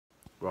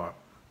Right.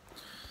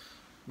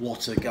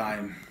 What a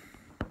game.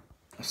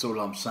 That's all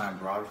I'm saying,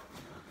 bro.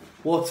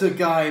 What a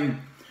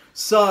game.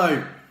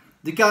 So,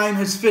 the game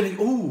has finished.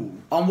 Ooh,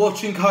 I'm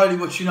watching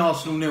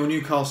Arsenal 0,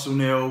 Newcastle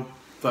 0,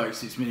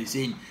 36 minutes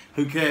in.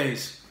 Who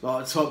cares?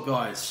 Like, top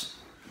guys.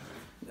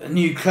 A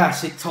new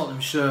classic Tottenham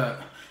shirt.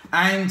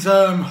 And,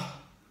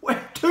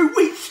 where do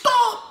we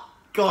start,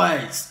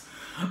 guys?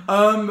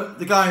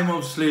 The game,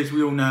 obviously, as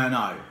we all now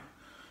know,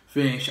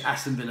 finished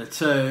Aston Villa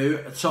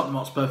 2, Tottenham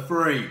Hotspur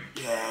 3.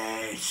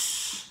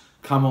 Yes!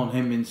 Come on,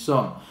 Heung-min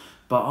Son.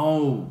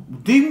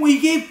 But, didn't we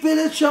give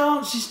Villa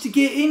chances to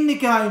get in the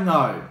game,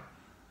 though?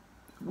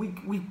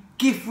 We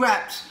gift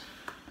wrapped.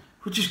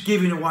 We're just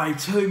giving away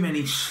too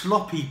many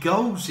sloppy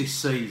goals this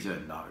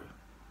season, though.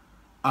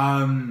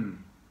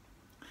 And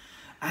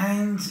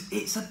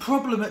it's a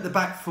problem at the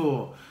back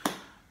four.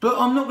 But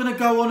I'm not going to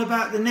go on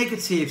about the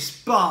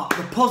negatives, but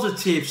the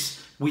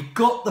positives. We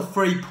got the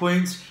 3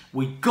 points.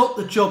 We got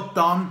the job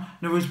done.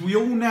 Now, as we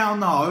all now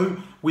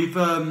know, with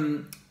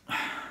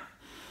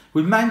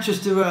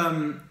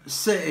Manchester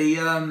City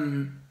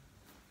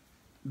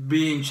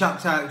being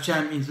chucked out of the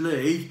Champions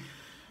League,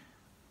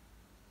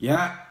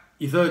 yeah,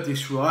 you've heard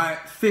this right.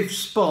 5th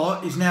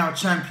spot is now a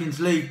Champions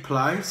League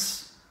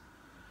place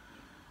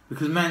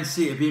because Man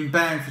City have been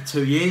banned for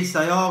 2 years.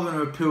 They are going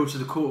to appeal to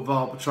the Court of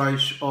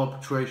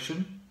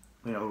Arbitration.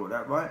 You know, got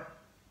that right.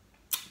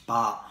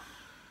 But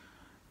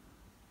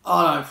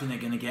I don't think they're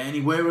going to get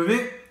anywhere with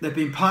it. They've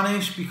been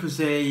punished because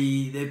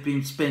they've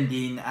been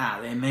spending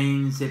out their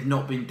means. They've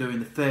not been doing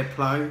the fair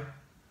play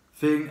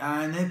thing,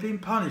 and they've been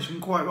punished,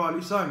 and quite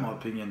rightly so, in my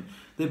opinion.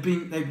 They've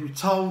been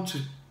told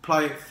to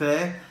play it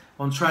fair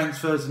on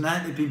transfers and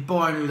that. They've been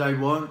buying who they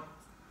want.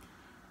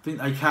 Think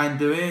they can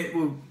do it.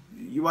 Well,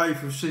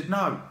 UEFA said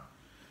no.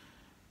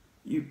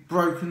 You've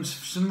broken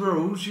some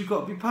rules. You've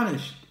got to be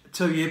punished. A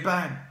 2-year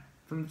ban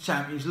from the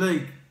Champions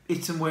League.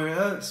 Hit them where it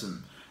hurts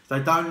them. If they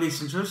don't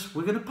listen to us,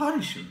 we're going to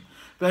punish them.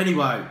 But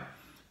anyway,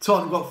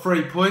 Tottenham got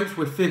 3 points.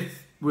 We're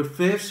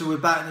fifth, so we're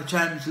back in the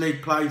Champions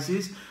League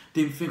places.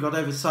 Didn't think I'd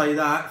ever say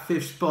that.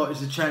 5th spot is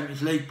the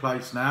Champions League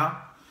place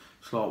now.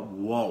 It's like,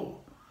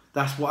 whoa.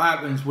 That's what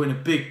happens when a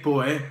big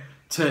boy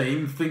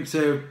team thinks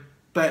they're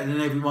better than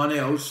everyone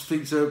else,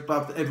 thinks they're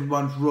above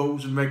everyone's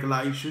rules and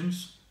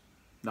regulations.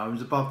 No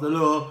one's above the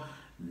law.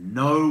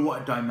 No,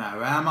 it don't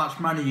matter how much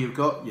money you've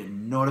got, you're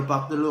not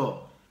above the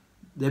law.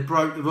 They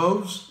broke the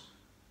rules,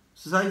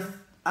 so they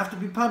have to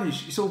be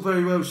punished. It's all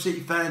very well City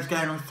fans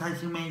going on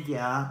social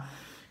media,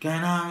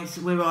 going,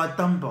 we're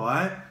done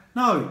by.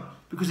 No,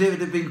 because it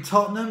would have been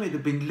Tottenham, it would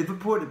have been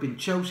Liverpool, it would have been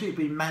Chelsea, it would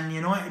have been Man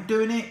United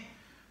doing it.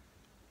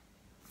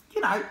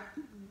 You know,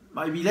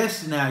 maybe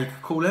Leicester now, you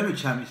could call them a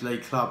Champions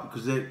League club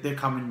because they're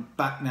coming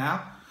back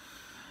now.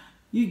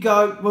 You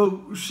go,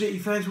 well, City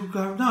fans will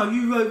go, no,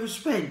 you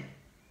overspent.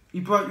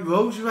 You broke your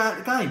rules, you're out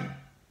of the game.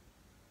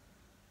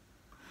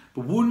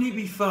 But wouldn't it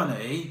be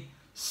funny,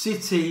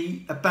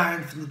 City are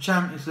banned from the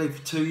Champions League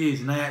for 2 years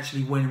and they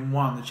actually went and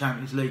won the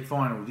Champions League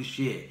final this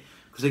year?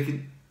 Because they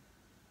can...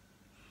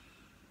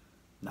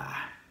 Nah,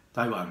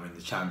 they won't win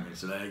the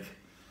Champions League.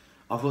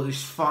 I've got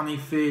this funny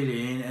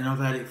feeling, and I've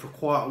had it for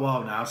quite a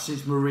while now,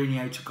 since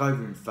Mourinho took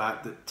over, in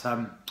fact,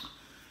 that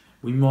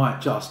we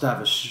might just have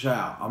a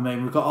shout. I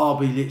mean, we've got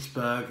RB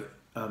Leipzig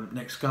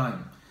next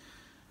game.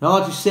 Now,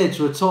 I just said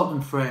to a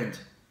Tottenham friend,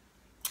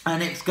 our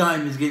next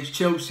game is against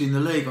Chelsea in the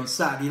league on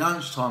Saturday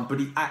lunchtime, but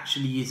it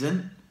actually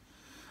isn't.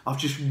 I've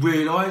just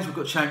realised we've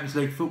got Champions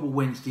League football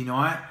Wednesday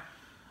night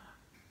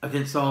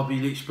against RB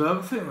Leipzig.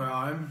 I think we're at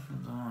home.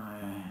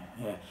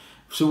 Oh, yeah.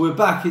 So we're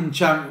back in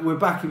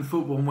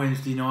football on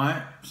Wednesday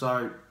night.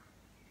 So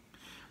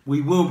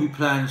we will be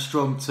playing a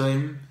strong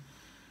team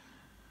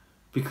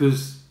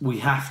because we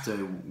have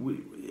to.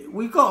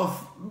 We've got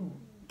to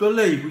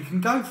believe we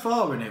can go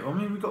far in it. I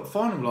mean, we got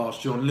final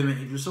last year on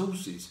limited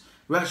resources.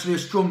 We're actually a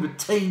stronger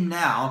team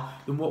now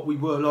than what we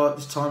were like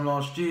this time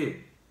last year.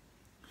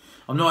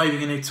 I'm not even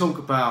going to talk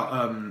about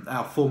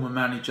our former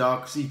manager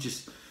because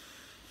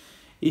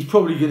he's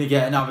probably going to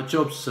get another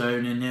job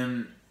soon, and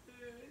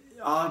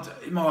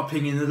in my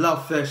opinion, the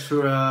love fest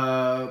for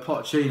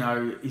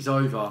Pochettino is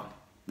over.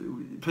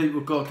 People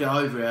have got to get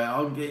over it.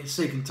 I'm getting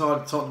sick and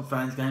tired of Tottenham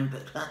fans going,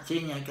 but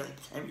Pochettino got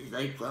the Champions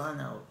League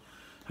final.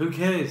 Who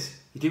cares?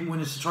 He didn't win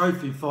us a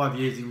trophy in 5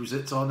 years he was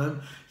at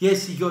Tottenham.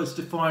 Yes, he got us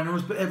to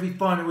finals, but every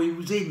final he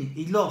was in,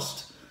 he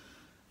lost.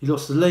 He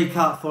lost the League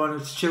Cup final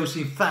to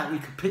Chelsea. In fact, we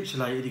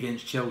capitulated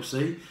against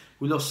Chelsea.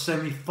 We lost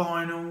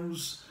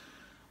semi-finals.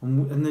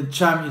 And the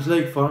Champions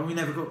League final, we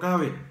never got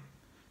going.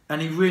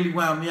 And he really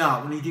wound me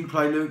up when he didn't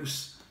play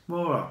Lucas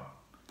Moura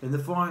in the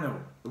final.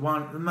 The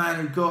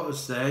man who got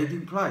us there, he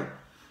didn't play.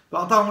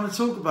 But I don't want to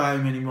talk about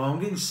him anymore. I'm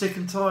getting sick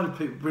and tired of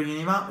people bringing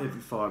him up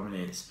every 5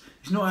 minutes.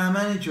 He's not our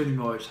manager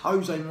anymore. It's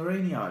Jose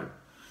Mourinho.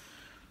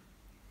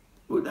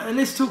 Well,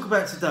 let's talk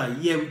about today.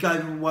 Yeah, we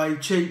gave away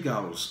cheap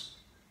goals.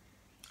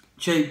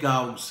 Cheap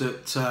goals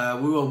that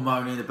we're all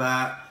moaning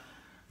about.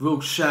 We're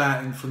all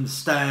shouting from the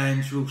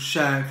stands. We're all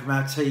shouting from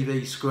our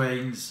TV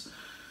screens.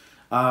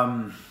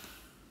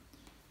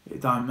 It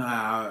don't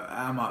matter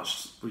how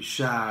much we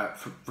shout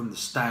from the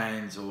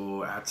stands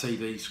or our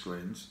TV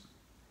screens.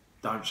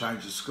 Don't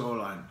change the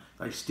scoreline.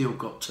 They still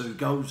got 2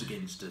 goals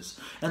against us.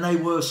 And they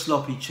were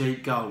sloppy,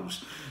 cheap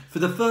goals. For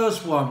the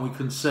first one we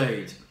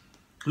concede,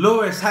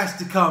 Lloris has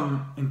to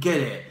come and get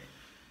it.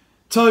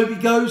 Toby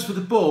goes for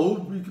the ball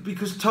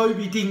because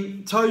Toby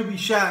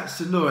shouts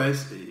to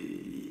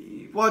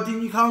Lloris, why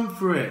didn't you come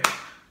for it?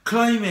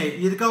 Claim it.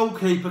 You're the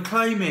goalkeeper,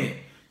 claim it.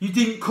 You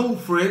didn't call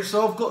for it,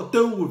 so I've got to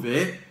deal with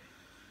it.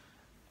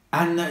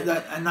 And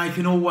they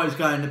can always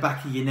go in the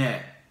back of your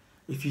net.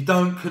 If you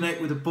don't connect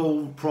with the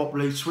ball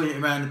properly, swing it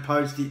around the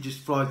post, it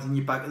just flies in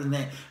your back of the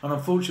net. And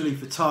unfortunately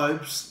for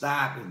Tobes, that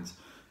happened.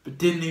 But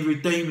didn't he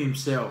redeem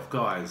himself,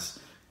 guys?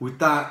 With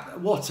that,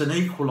 what an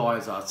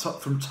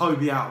equaliser from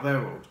Toby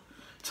Alderweireld.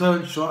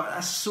 Turn shot,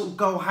 that's the sort of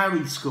goal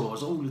Harry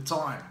scores all the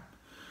time.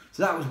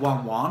 So that was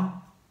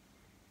 1-1.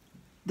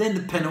 Then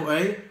the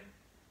penalty.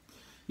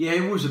 Yeah,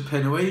 it was a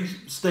penalty.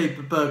 Steve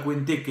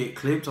Bergwijn did get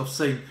clipped. I've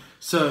seen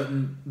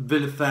certain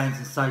Villa fans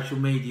on social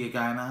media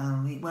going,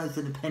 oh, it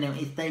wasn't a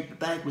penalty, Steve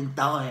Bergwijn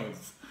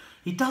dives.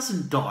 He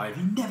doesn't dive,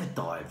 he never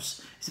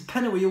dives. It's a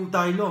penalty all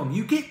day long.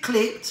 You get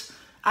clipped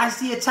as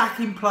the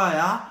attacking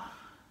player,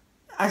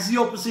 as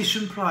the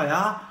opposition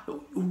player.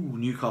 Ooh,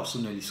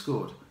 Newcastle nearly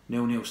scored.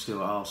 0-0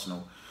 still at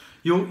Arsenal.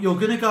 You're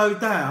going to go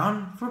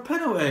down for a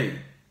penalty.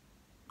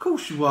 Of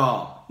course you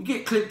are. You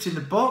get clipped in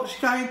the box,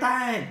 you're going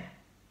down.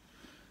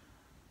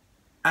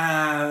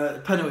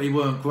 Penalty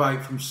weren't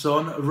great from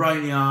Son.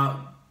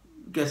 Reina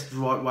gets the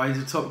right way.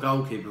 He's a top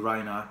goalkeeper,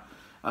 Reina.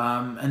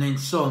 And then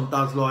Son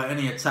does like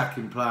any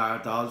attacking player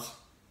does.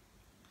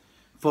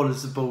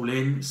 Follows the ball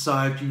in.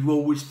 Saved. You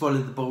always follow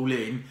the ball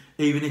in.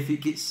 Even if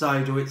it gets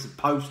saved or it's a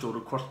post or the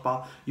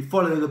crossbar. You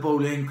follow the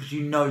ball in because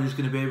you know there's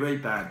going to be a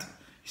rebound.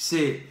 You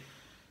see it.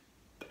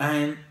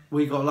 And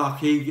we got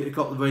lucky.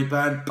 Got the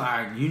rebound.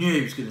 Bang. You knew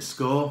he was going to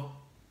score.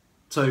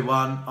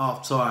 2-1.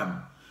 Half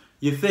time.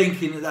 You're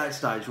thinking at that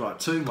stage, right,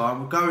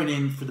 2-1, we're going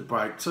in for the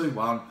break,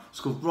 2-1,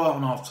 scored right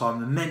on half time,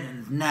 the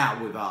momentum's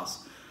now with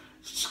us.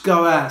 Just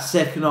go out,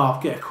 second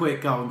half, get a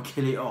quick goal and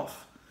kill it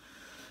off.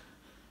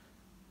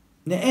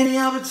 Now, any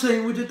other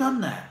team would have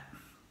done that.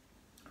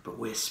 But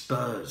we're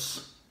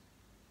Spurs.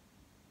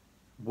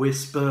 We're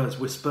Spurs,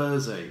 we're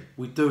Spursy.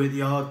 We do it the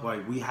hard way.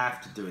 We have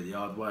to do it the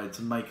hard way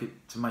to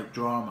make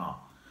drama.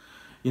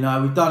 You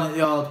know, we've done it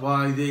the hard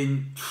way,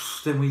 then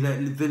we let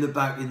Villa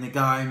back in the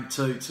game,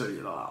 2-2,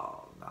 you're like, oh,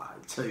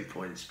 2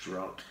 points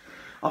dropped.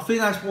 I think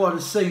that's why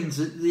the scenes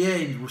at the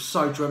end were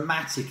so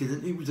dramatic.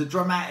 It was a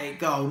dramatic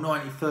goal,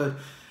 93rd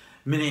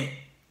minute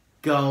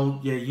goal.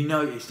 Yeah, you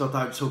noticed I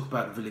don't talk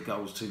about the Villa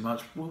goals too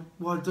much. Well,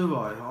 why do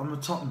I? I'm a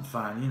Tottenham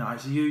fan, you know,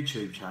 it's a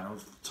YouTube channel,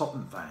 it's a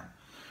Tottenham fan.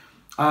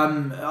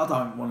 I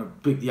don't want to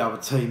big the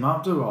other team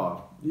up, do I?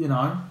 You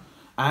know?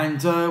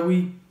 And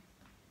we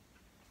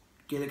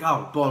get a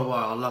goal. By the way,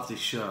 I love this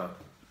shirt.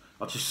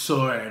 I just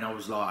saw it and I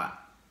was like,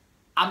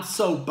 I'm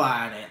so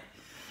buying it.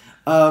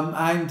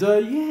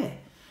 Yeah.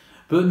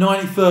 But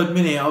 93rd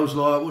minute, I was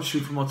like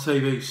watching from my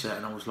TV set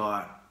and I was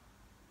like,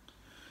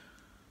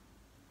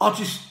 I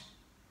just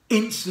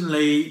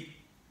instantly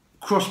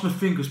crossed my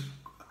fingers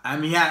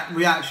and my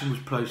reaction was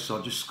please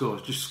son, just score.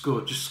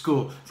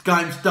 The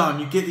game's done,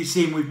 you get this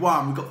in, we've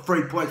won, we've got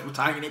 3 points, we're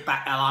taking it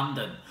back to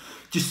London.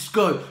 Just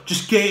go,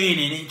 just get in,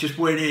 and it just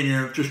went in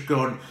and I've just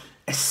gone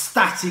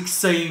ecstatic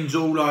scenes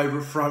all over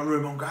the front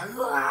room. I'm going,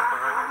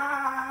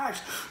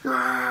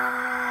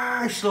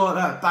 it's like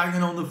that,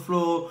 banging on the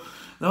floor.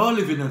 Now, I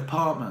live in an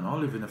apartment, I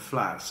live in a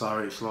flat, so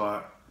it's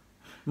like,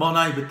 my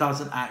neighbour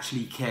doesn't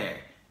actually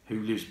care who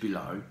lives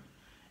below.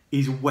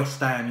 He's a West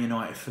Ham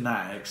United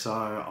fanatic,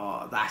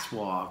 so that's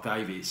why I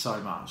gave it so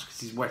much, because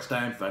he's a West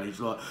Ham fan. He's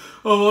like,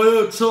 oh, I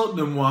heard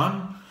Tottenham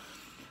won.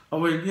 I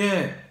went,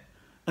 yeah.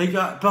 He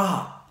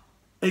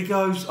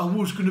goes, I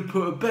was going to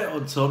put a bet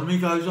on Tottenham. He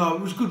goes, oh,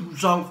 it was a good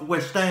result for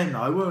West Ham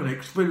though, weren't it?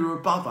 Because Villa were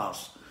above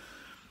us.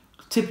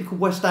 Typical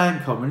West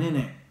Ham comment, isn't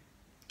it?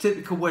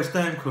 Typical West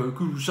Ham crew,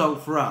 good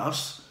result for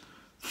us.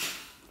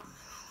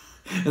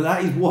 And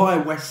that is why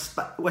West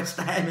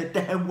Ham are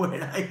down where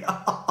they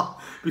are.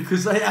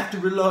 Because they have to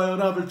rely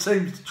on other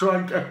teams to try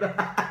and get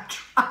out of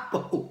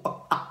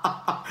trouble.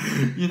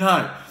 You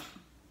know.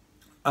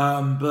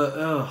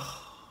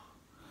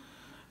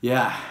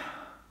 Yeah.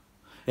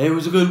 It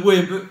was a good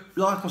win, but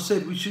like I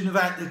said, we shouldn't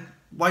have had to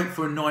wait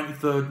for a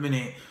 93rd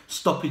minute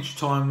stoppage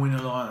time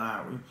winner like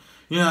that.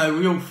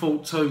 We all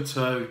fought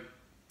 2-2.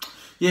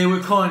 Yeah,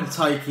 we'll kind of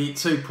take it.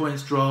 2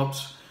 points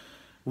dropped.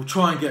 We'll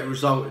try and get a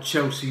result at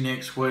Chelsea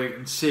next week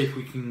and see if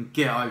we can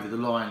get over the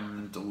line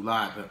and all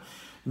that. But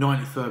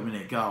 93rd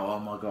minute goal, oh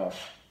my gosh.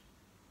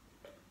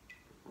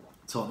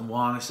 Tottenham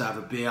won, let's have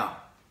a beer.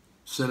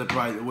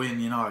 Celebrate the win,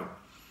 you know.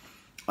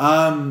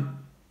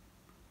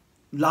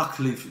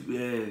 Luckily,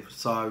 yeah,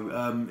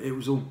 so it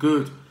was all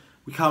good.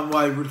 We come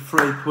away with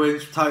 3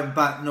 points, taken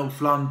back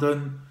North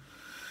London.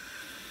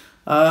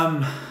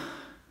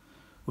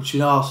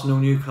 Watching Arsenal,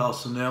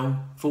 Newcastle 0,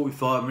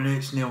 45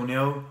 minutes,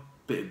 0-0.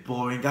 Bit of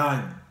boring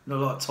game. Not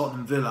like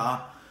Tottenham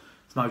Villa.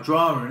 There's no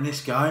drama in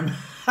this game.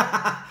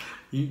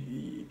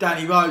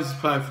 Danny Rose is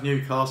playing for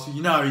Newcastle.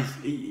 You know,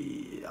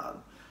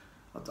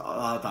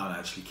 I don't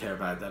actually care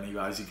about Danny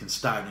Rose. He can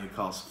stay at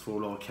Newcastle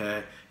for all I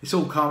care. It's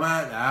all come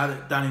out now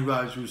that Danny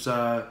Rose was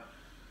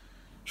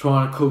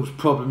trying to cause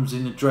problems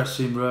in the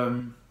dressing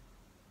room.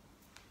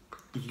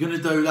 If you're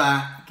going to do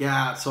that, get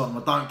outside him.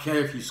 I don't care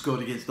if you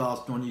scored against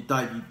Arsenal on your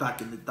debut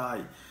back in the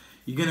day.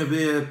 You're going to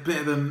be a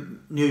bit of a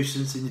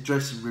nuisance in the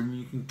dressing room.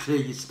 You can clear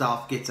your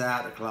stuff, get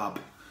out of the club.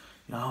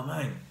 You know what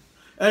I mean?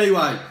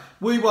 Anyway,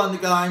 we won the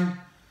game.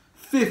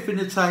 5th in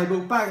the table,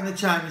 back in the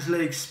Champions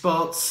League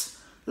spots.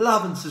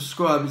 Love and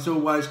subscribe as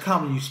always.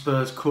 Come on, you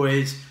Spurs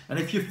quiz. And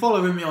if you're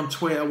following me on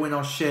Twitter, when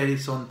I share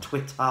this on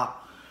Twitter,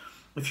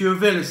 if you're a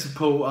Villa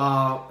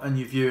supporter and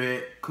you view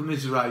it,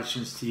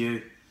 commiserations to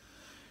you.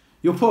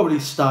 You'll probably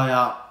stay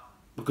up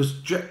because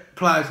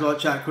players like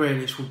Jack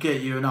Grealish will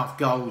get you enough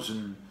goals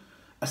and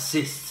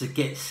assists to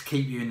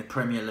keep you in the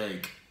Premier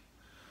League.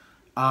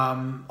 I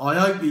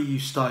hope that you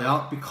stay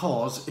up,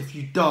 because if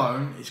you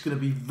don't, it's going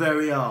to be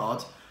very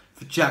hard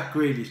for Jack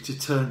Grealish to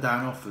turn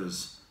down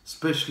offers,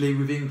 especially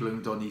with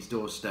England on his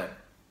doorstep.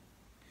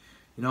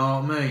 You know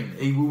what I mean?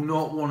 He will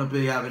not want to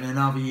be having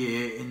another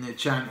year in the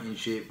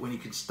Championship when he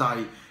can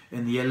stay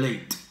in the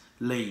Elite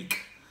League.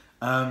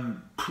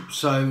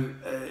 So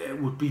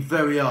it would be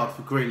very hard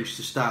for Grealish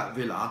to start at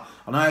Villa.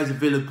 I know he's a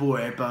Villa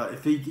boy, but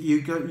if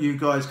you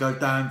guys go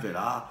down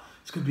Villa,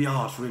 it's going to be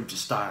hard for him to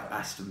stay at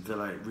Aston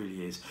Villa. It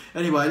really is.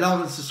 Anyway,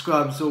 love and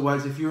subscribe as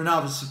always. If you're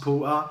another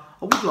supporter, I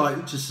would like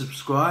you to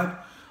subscribe.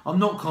 I'm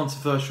not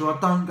controversial. I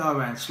don't go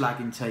around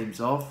slagging teams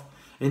off.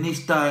 In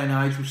this day and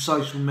age with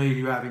social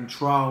media having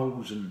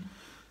trolls and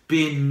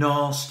being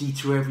nasty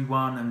to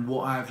everyone and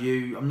what have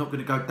you, I'm not going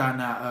to go down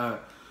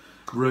that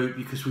route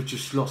because we've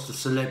just lost a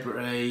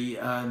celebrity,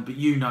 but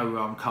you know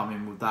where I'm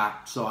coming with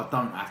that, so I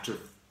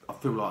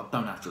feel like I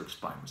don't have to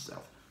explain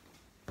myself.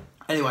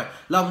 Anyway,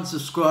 love and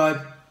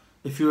subscribe.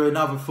 If you're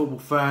another football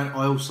fan,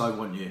 I also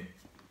want you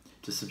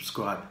to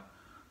subscribe.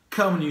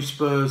 Come on, you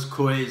Spurs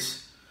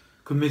quiz.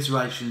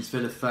 Commiserations,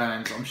 Villa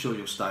fans. I'm sure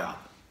you'll stay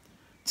up.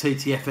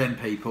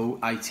 TTFN people,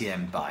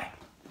 ATM, bye.